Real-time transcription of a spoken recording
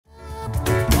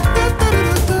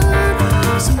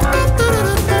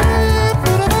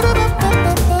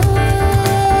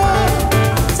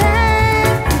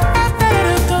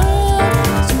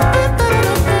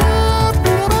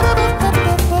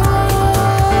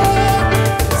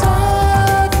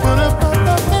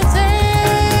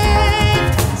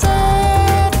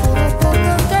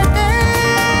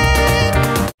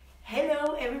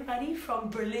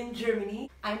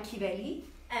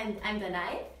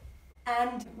Danae,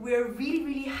 and we're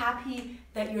really happy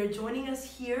that you're joining us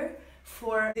here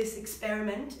for this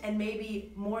experiment and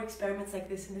maybe more experiments like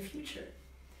this in the future.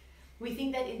 We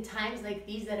think that in times like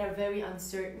these that are very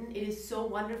uncertain, it is so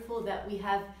wonderful that we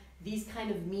have these kind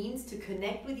of means to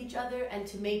connect with each other and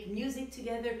to make music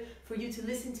together, for you to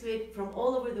listen to it from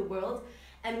all over the world.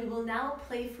 And we will now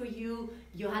play for you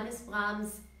Johannes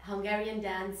Brahms' Hungarian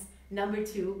dance number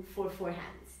 2 for 4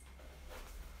 hands.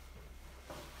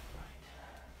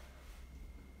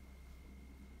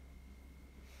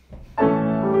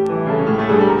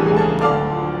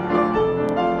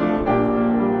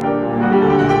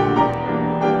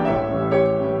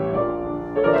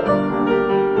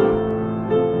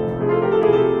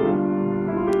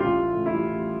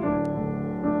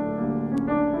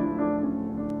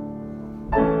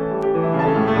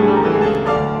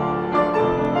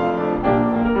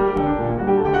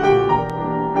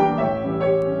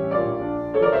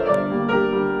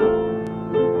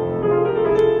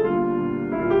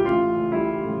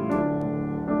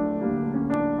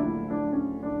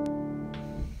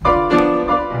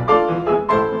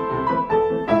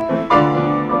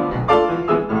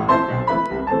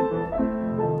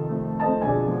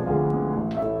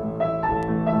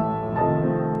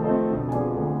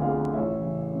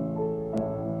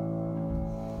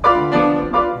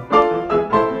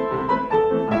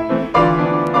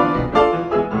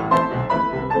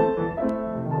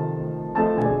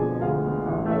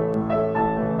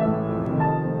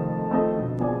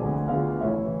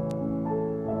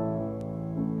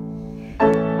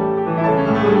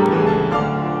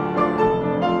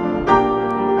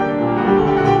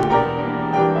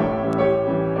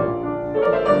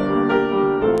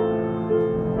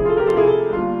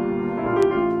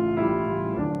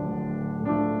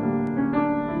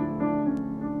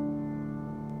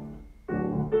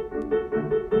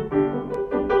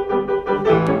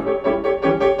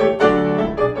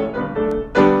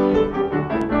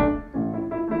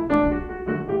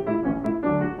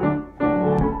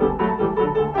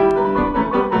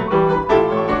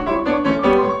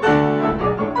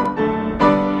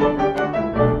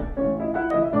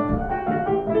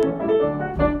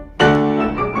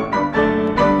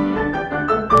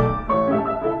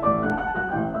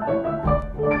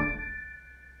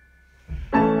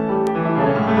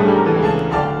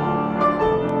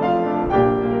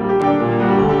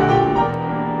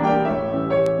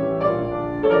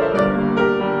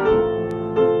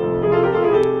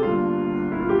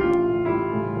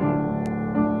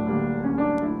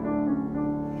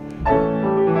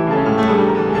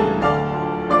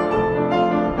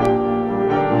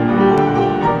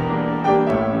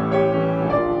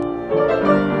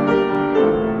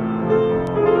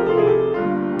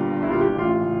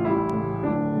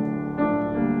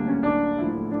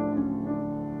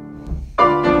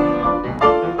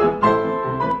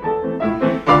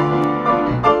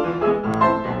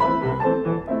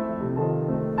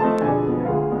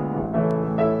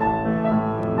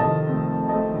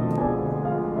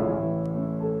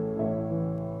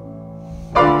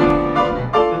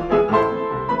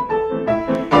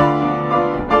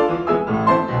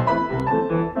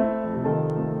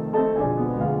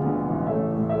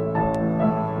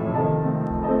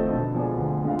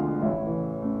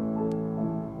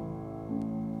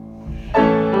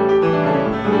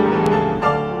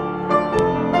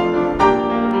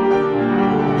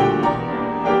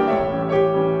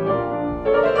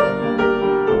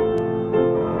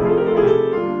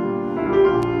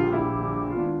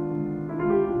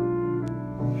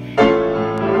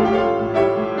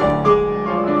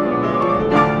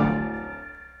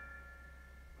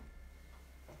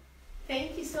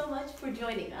 Thank you so much for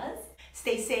joining us.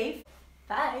 Stay safe.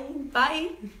 Bye.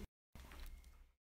 Bye.